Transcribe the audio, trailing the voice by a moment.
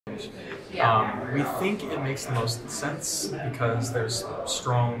We think it makes the most sense because there's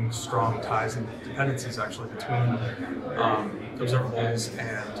strong ties and dependencies actually between observables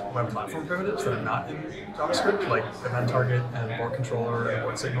and web platform primitives that are not in JavaScript, like event target and board controller and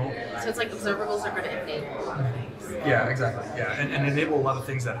board signal. So it's like observables are going to enable a lot of things. Yeah, exactly. Yeah, and enable a lot of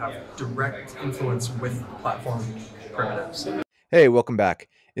things that have direct influence with platform primitives. Hey, welcome back.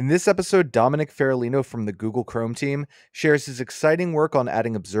 In this episode, Dominic Farolino from the Google Chrome team shares his exciting work on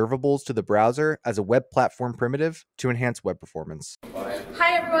adding observables to the browser as a web platform primitive to enhance web performance.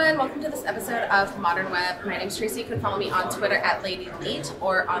 Hi everyone, welcome to this episode of Modern Web. My name is Tracy. You can follow me on Twitter at LadyLeet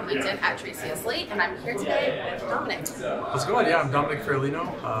or on LinkedIn at TracySLate, and I'm here today with Dominic. How's it going? Yeah, I'm Dominic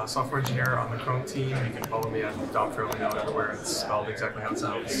Farolino, software engineer on the Chrome team. You can follow me at Dom Farolino everywhere. It's spelled exactly how it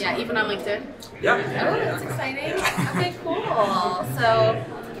sounds. Yeah, even on LinkedIn? Yeah. Oh, that's exciting. Okay, cool. So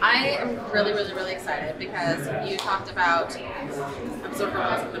I am really excited because you talked about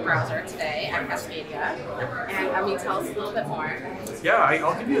observables in the browser today at Cascadia. And can you tell us a little bit more? Yeah,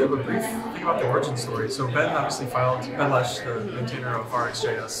 I'll give you a brief thing about the origin story. So Ben obviously Ben Lesh, the maintainer of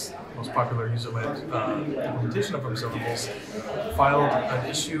RxJS, most popular user-led implementation of observables, filed an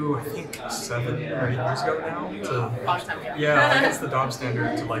issue, I think 7 or 8 years ago now, Long time ago. Yeah, against the DOM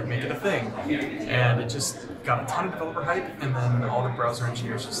standard to make it a thing. And it just got a ton of developer hype, and then all the browser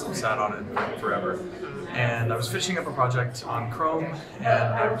engineers just sat on it forever. And I was finishing up a project on Chrome, and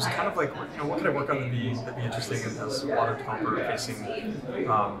I was kind of like, what can I work on that'd be interesting and has a lot of developer-facing,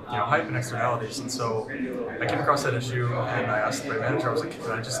 hype and externalities. And so I came across that issue, and I asked my manager, I was like,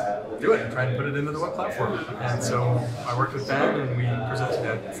 can I just do it and try and put it into the web platform? And so I worked with Ben, and we presented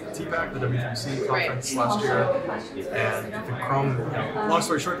at TPAC, the W3C conference last year. And the Chrome, long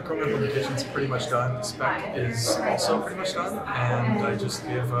story short, the Chrome implementation is pretty much done. The spec is also pretty much done, and I just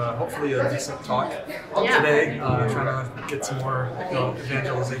gave hopefully a decent talk today, trying to get some more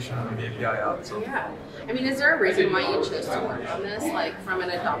evangelization of the API out. So. Yeah. I mean, is there a reason why you chose to work on this? Like, from an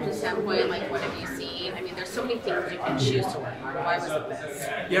adoption standpoint, what have you seen? I mean, there's so many things you can choose to work on. Why was it this?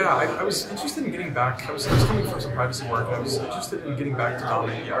 Yeah, I was interested in getting back. I was coming from some privacy work. I was interested in getting back to DOM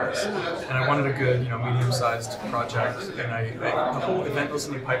APIs, and I wanted a good, medium-sized project. And the whole event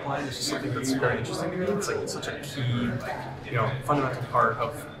listening pipeline is just something that's very interesting to me. It's such a key, fundamental part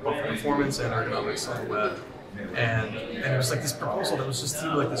of both performance and ergonomics on the web. And it was like this proposal that was just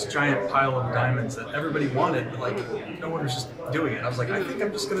seemed like this giant pile of diamonds that everybody wanted, but no one was just doing it. I was like, I think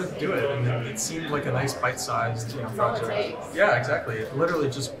I'm just gonna do it, and it seemed like a nice bite-sized project. Yeah, exactly. It literally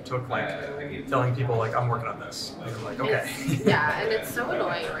just took telling people I'm working on this. And I'm like, okay. Yeah, and it's so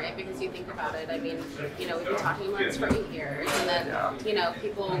annoying, right? Because you think about it. I mean, we've been talking about this for 8 years, and then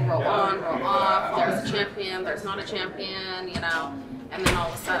people roll on, roll off. There's a champion, there's not a champion, and then all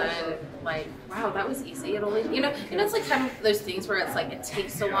of a sudden, wow, that was easy. It only, and it's kind of those things where it's it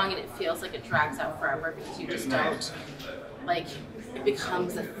takes so long and it feels like it drags out forever because you just don't, it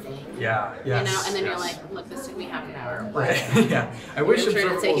becomes a thing. Yeah, yes, and then you're like, look, this took me half an hour. Right. Yeah, I wish I'm sure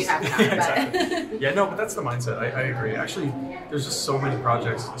it'd take you half an hour. Yeah, exactly. Yeah, no, but that's the mindset. I agree. Actually, there's just so many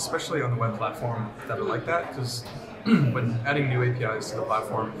projects, especially on the web platform, that are like that, because when adding new APIs to the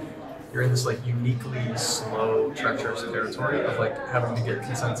platform, you're in this uniquely slow, treacherous territory of having to get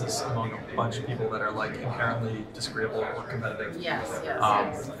consensus among a bunch of people that are inherently disagreeable or competitive. Yes.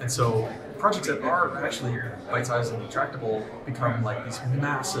 And so projects that are actually bite-sized and tractable become these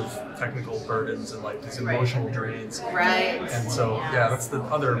massive technical burdens and these emotional drains. Right. And so that's the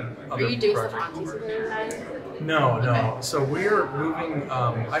other Are you doing project. stuff on TC39? No. Okay. So we're moving.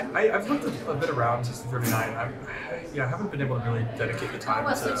 I've looked a bit around TC39. I haven't been able to really dedicate the time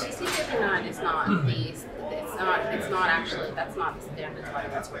to. So TC39 is not the. It's not actually. That's not the standard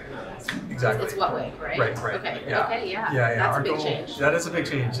product that's working on this. Exactly. It's what way, right? Right. Okay. Yeah. Okay. Yeah. Yeah. That's a big change. That is a big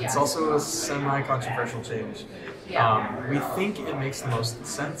change. Yeah. It's also a semi-controversial change. Yeah. We think it makes the most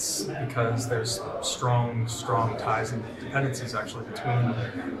sense because there's strong ties and dependencies actually between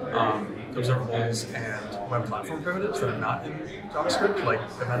observables and web platform primitives that are not in JavaScript, like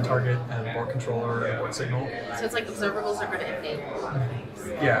event target and board controller and board signal. So it's observables are going to enable a lot of things.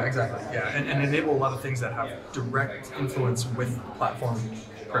 Yeah, exactly. Yeah, and enable a lot of things that have direct influence with platform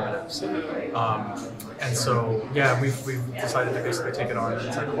primitives. And so, we've decided to basically take it on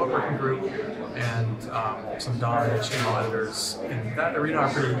inside the web working group, and some DOM and HTML editors in that arena are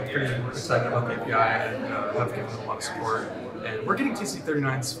pretty excited about the API and have given it a lot of support. And we're getting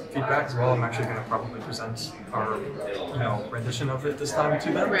TC39's feedback as well. I'm actually going to probably present our rendition of it this time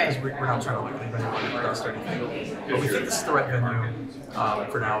to them, because we're not trying to like leave anyone in the dust or anything. But we think this is the right venue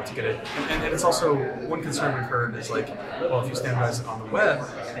for now to get it. And it's also, one concern we've heard is like, well, if you standardize it on the web,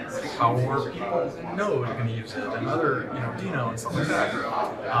 how are people in Node going to use it, and other, Dino and stuff like that.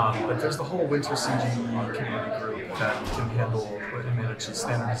 But there's the whole Winter CG community group that can handle and manage the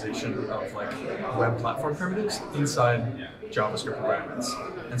standardization of like web platform primitives inside JavaScript environments.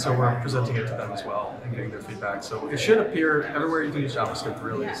 And so we're presenting it to them as well and getting their feedback. So it should appear everywhere you can use JavaScript,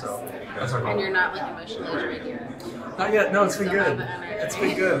 really. Yes. So that's our goal. And you're not like emotionally drained yet? Not yet. No, it's been good. It's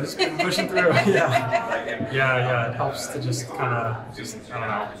been good. It's been pushing through. Yeah. It helps to just kind of I don't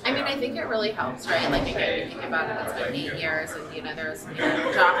know. I mean, I think it really helps, right? Like again, you think about it. It's been 8 years, and there was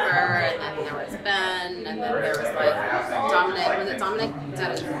Jopper, and then there was Ben, and then there was like Dominic. Was it Dominic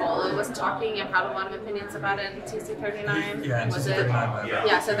Farolino was talking and had a lot of opinions about it in TC39? Yeah, was TC39. it?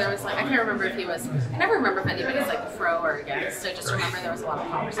 Yeah. So there was like, I can't remember if he was. I never remember if anybody's like pro or against. So I just remember there was a lot of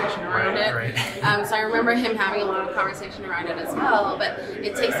conversation around it. Right. So I remember him having a lot of conversation around it as well. But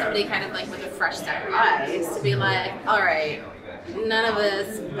it takes somebody kind of like with a fresh set of eyes to be like, all right, none of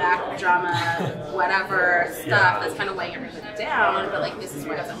this back drama, whatever stuff that's kind of weighing everything down, but like this is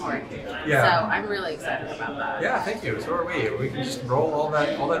where it's important. Yeah. So I'm really excited about that. Yeah, thank you. So are we. We can just roll all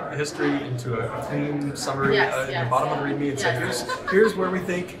that history into a clean summary in the bottom of the README and say, here's where we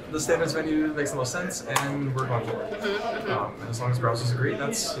think the standards venue makes the most sense, and we're going forward. And as long as browsers agree,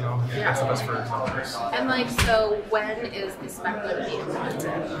 that's that's the best for developers. And like, so when is the spec going to be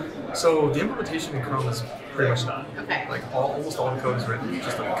implemented? So the implementation in Chrome is pretty much done. Okay. Like almost all the code is written.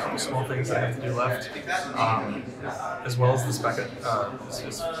 Just a couple small things that I have to do left, as well as the spec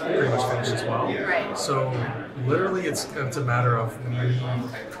is pretty much finished as well. Right. So literally, it's a matter of me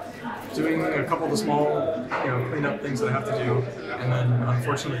doing a couple of the small, cleanup things that I have to do, and then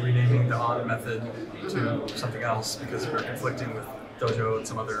unfortunately renaming the on method to something else because we're conflicting with Dojo and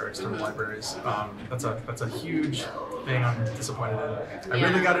some other external libraries. That's a huge thing I'm disappointed in. I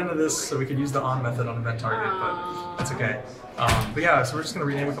really got into this so we could use the on method on event target, but that's okay. But yeah, so we're just gonna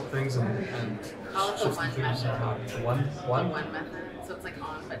rename a couple things and call it the one method. One One method. So it's like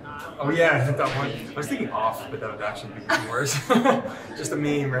on but not. Oh yeah, I hit that one. I was thinking off, but that would actually be worse. Just a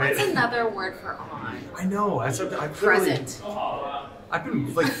meme, right? What's another word for on? I know. Present. I've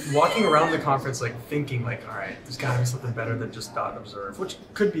been like walking around the conference like thinking like, all right, there's gotta be something better than just .observe, which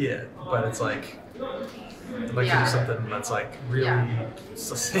could be it, but it's like I'd like to do something that's like really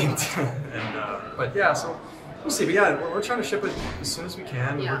succinct. And but yeah, so we'll see. But yeah, we're trying to ship it as soon as we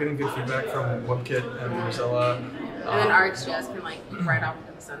can. We're getting good feedback from WebKit and Mozilla. And then RxJS can like ride off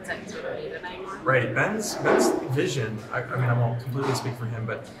into the sunset because we don't need it anymore. Right. Ben's vision, I mean, I won't completely speak for him,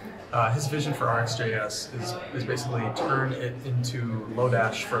 but his vision for RxJS is basically turn it into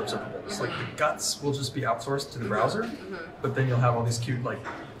Lodash for observables. Like the guts will just be outsourced to the browser, but then you'll have all these cute, like,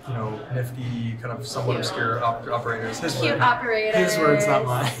 nifty, kind of somewhat obscure operators. His words, not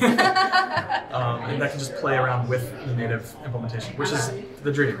mine. And that can just play around with the native implementation, which is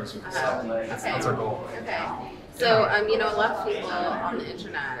the dream. So that's our goal. Okay. So, a lot of people on the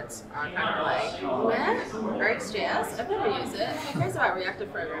internet are kind of like, what? RxJS? I've never used it. Who cares about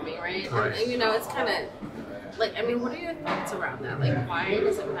reactive programming, right? And it's kind of like, what are your thoughts around that? Like, why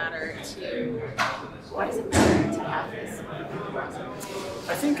does it matter to have this?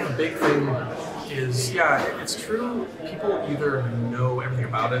 I think a big thing is, it's true, people either know everything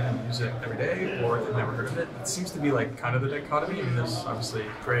about it and use it every day, or they've never heard of it. It seems to be like kind of the dichotomy. I mean, there's obviously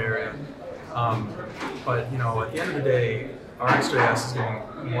gray area. But at the end of the day, RxJS is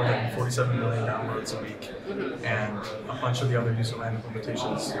getting more than 47 million downloads a week, and a bunch of the other userland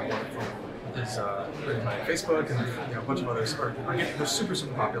implementations, is written by Facebook and a bunch of others they're super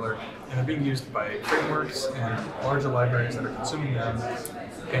popular, and they're being used by frameworks and larger libraries that are consuming them,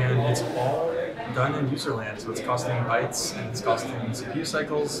 and it's all done in userland, so it's costing bytes and it's costing CPU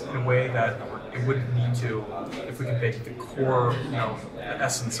cycles in a way that it wouldn't need to if we can make the core, the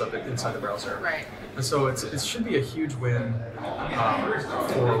essence of it inside the browser. Right. And so it should be a huge win for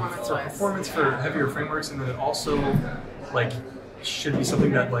performance for heavier frameworks, and then it also should be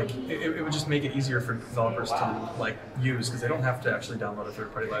something that it would just make it easier for developers to use, because they don't have to actually download a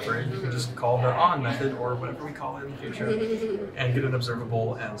third-party library. You can just call the on method or whatever we call it in the future and get an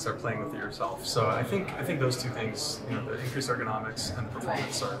observable and start playing with it yourself. So I think those two things, the increased ergonomics and the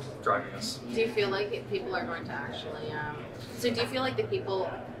performance are driving us. Do you feel like people are going to actually? So do you feel like the people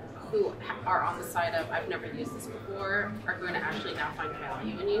who are on the side of I've never used this before are going to actually now find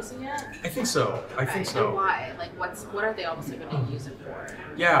value in using it? I think so. I think so. And why? What are they also going to use it for?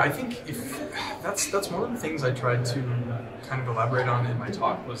 Yeah, I think if that's one of the things I tried to kind of elaborate on in my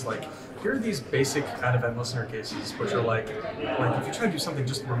talk was like, here are these basic add event listener cases, which are like if you try to do something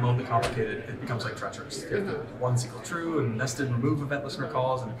just remotely complicated, it becomes like treacherous. You have the once equal true and nested remove event listener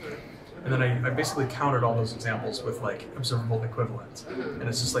calls, and then I basically countered all those examples with like observable equivalents, and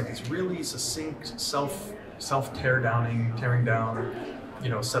it's just like this really succinct tearing down,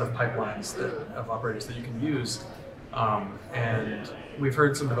 set of pipelines of operators that you can use, and we've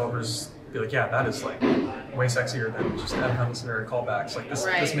heard some developers be like, yeah, that is like way sexier than just add event listener and callbacks. Like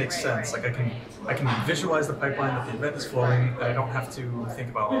this makes sense. Like I can visualize the pipeline that the event is flowing, and I don't have to think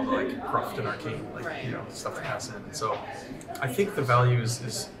about all the like cruft and arcane stuff to pass in. So I think the value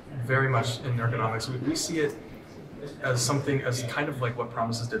is very much in ergonomics. We see it as kind of like what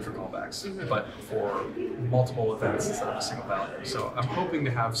promises did for callbacks, but for multiple events instead of a single value. So I'm hoping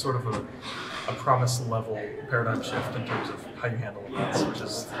to have sort of a promise level paradigm shift in terms of how you handle events, which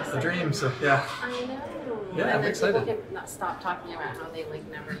is the dream. So yeah. I know. Yeah, I'm excited. People can not stop talking about how they like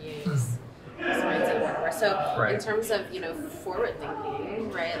never use signs and whatever. So in terms of forward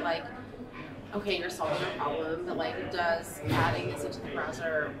thinking, right? Like, okay, you're solving a problem, but like, does adding this into the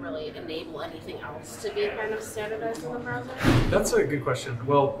browser really enable anything else to be kind of standardized in the browser? That's a good question.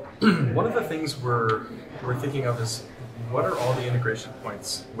 Well, one of the things we're thinking of is what are all the integration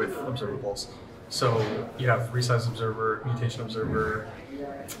points with observables? So you have resize observer, mutation observer,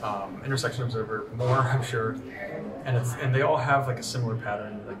 intersection observer, more I'm sure, and they all have like a similar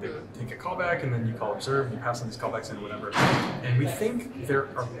pattern. Like they take a callback and then you call observe and you pass on these callbacks in whatever. And we think there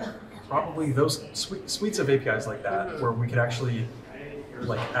are probably those suites of APIs like that where we could actually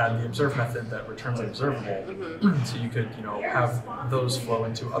like add the observe method that returns an observable. So you could have those flow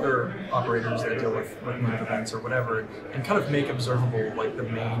into other operators that deal with move events or whatever, and kind of make observable like the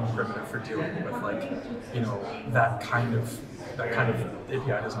main primitive for dealing with like that kind of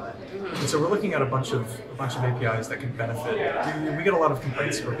API design. And so we're looking at a bunch of APIs that can benefit. We get a lot of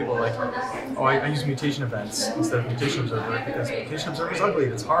complaints where people are like, oh, I use mutation events instead of mutation observer because mutation observer is ugly,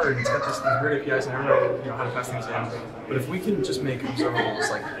 it's hard, it's got these weird APIs and everybody how to pass things in. But if we can just make observables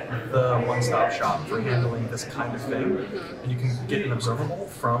like the one-stop shop for handling this kind of thing, and you can get an observable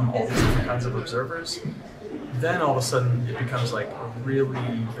from all these different kinds of observers, then all of a sudden it becomes like a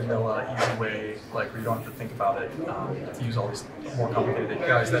really vanilla, easy way, like where you don't have to think about it, to use all these more complicated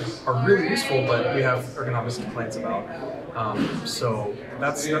APIs that are really useful, but we have ergonomics complaints about. So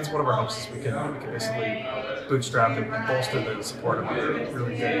that's one of our hopes is we can basically bootstrap and bolster the support of other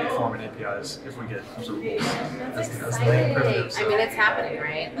really good performing APIs if we get observables as the main primitive. So. I mean, it's happening,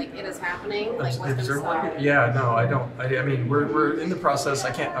 right? Like it is happening. Like what's the stop? Yeah, no, I don't. I mean, we're in the process.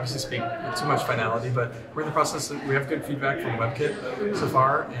 I can't obviously speak with too much finality, but we're in the process. We have good feedback from WebKit so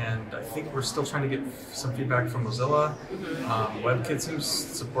far, and I think we're still trying to get some feedback from Mozilla. WebKit seems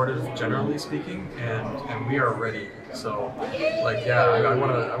supportive, generally speaking, and we are ready. So, like, yeah, I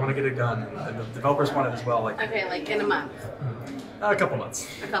want to get it done, and the developers want it as well. Like, okay, like in a month. A couple months.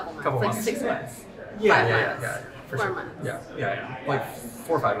 A couple months. Couple like months. 6 months. Yeah. For 4 sure. months. Yeah. Like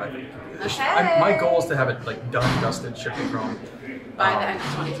 4 or 5, I think. Okay. My goal is to have it like done, dusted, shipped to Chrome. By the end of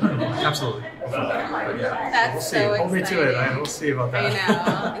 2020. Absolutely. But yeah, That's we'll see. so Hold me to it. We'll see about that.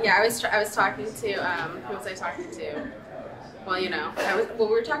 I know. Yeah, I was talking to who was I talking to? Well, we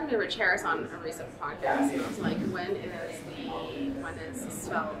were talking to Rich Harris on a recent podcast, and I was like, when is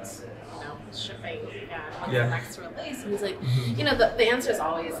Svelte, shipping, and when's the next release? And he's like, the answer is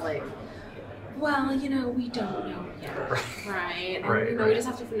always like, well, we don't know yet, right? And we just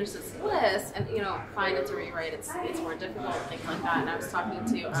have to finish this list, and find it to rewrite. It's more difficult, things like that. And I was talking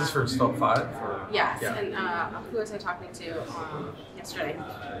to. Is this for Svelte 5? Or? Yes, and who was I talking to yesterday?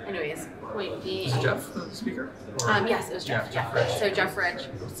 Anyways, point being. Was Jeff the speaker? Yes, it was Jeff. Jeff Rich. So Jeff Rich,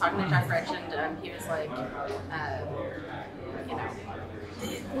 I was talking to Jeff Rich, and he was like,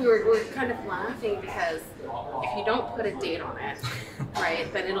 we were kind of laughing because if you don't put a date on it,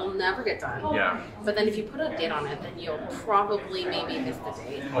 right, then it'll never get done. Yeah. But then if you put a date on it, then you'll probably maybe miss the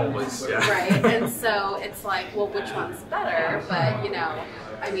date. Always, yeah. Right? And so it's like, well, which one's better? But,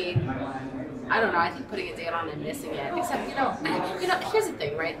 I mean, I don't know. I think putting a date on and missing it, except, here's the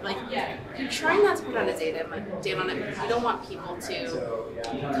thing, right? Like, you're trying not to put on a date on it because you don't want people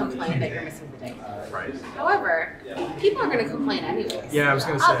to complain that you're missing the date. Right. However, people are going to complain anyways. Yeah, I was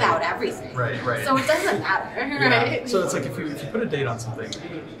going to say. About everything. Right. So it doesn't matter, right? Yeah. So it's like if you put a date on something,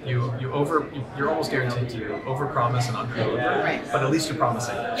 you're almost guaranteed to overpromise and underdeliver. Right. But at least you're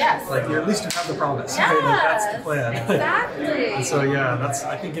promising. Yes. Like at least you have the promise. Yes. Right? Like, that's the plan. Exactly. And so yeah,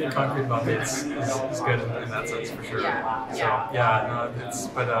 I think getting concrete about dates is good in that sense for sure. Yeah. So no, it's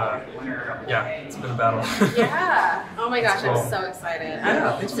been a battle. Yeah. Oh my gosh, Cool. I'm so excited.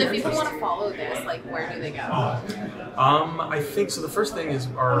 Yeah, thanks So for if your people interest. want to follow this, like, where do they go? I think so. The first thing is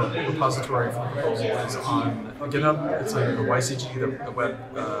our repository for the proposal is on GitHub. It's like the YCG, the web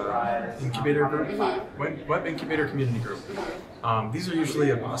incubator group, web incubator community group. These are usually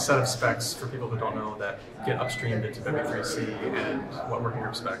a set of specs for people who don't know that get upstreamed into W3C and what working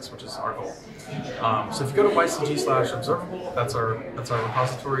group specs, which is our goal. So if you go to YCG/observable, that's our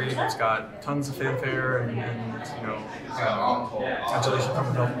repository. It's got tons of fanfare and congratulations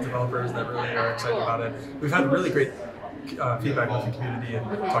from the developers that really are excited about it. We've had really great feedback with the community and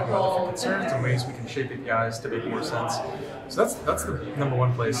talking about different concerns and ways we can shape APIs to make more sense. So that's the number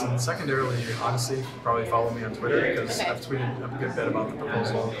one place. And secondarily, honestly, probably follow me on Twitter because I've tweeted a good bit about the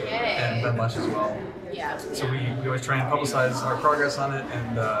proposal and Ben Lush as well. Yeah. So we always try and publicize our progress on it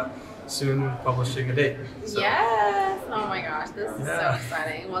and soon publishing a date. So. Yes! Oh my gosh, this is so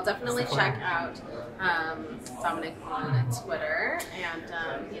exciting. Well, definitely check out Dominic on Twitter and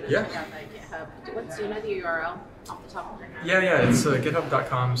check out that GitHub. Do you know the URL off the top of your head? Yeah, it's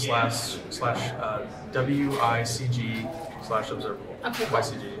github.com/WICG/observable. Okay, cool.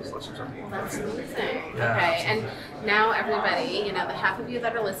 YCG/observable. That's amazing. Yeah, Okay, and now everybody, the half of you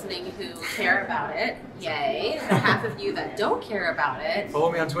that are listening who care about it, yay. The half of you that don't care about it.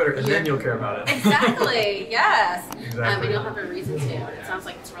 Follow me on Twitter and then you'll care about it. Exactly, yes. Exactly. And you'll have a reason to. And it sounds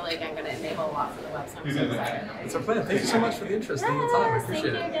like it's really, again, going to enable a lot for the website. I'm so excited. It's our plan. Thank you so much for the interest and the time. I Yes,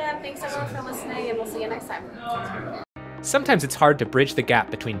 appreciate thank you, Deb. Thanks everyone for listening, and we'll see you next time. Sometimes it's hard to bridge the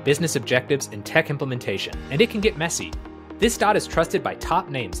gap between business objectives and tech implementation, and it can get messy. This dot is trusted by top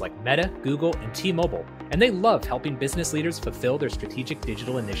names like Meta, Google, and T-Mobile, and they love helping business leaders fulfill their strategic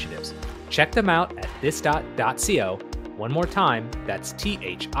digital initiatives. Check them out at thisdot.co. One more time, that's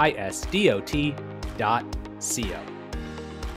THISDOT.co.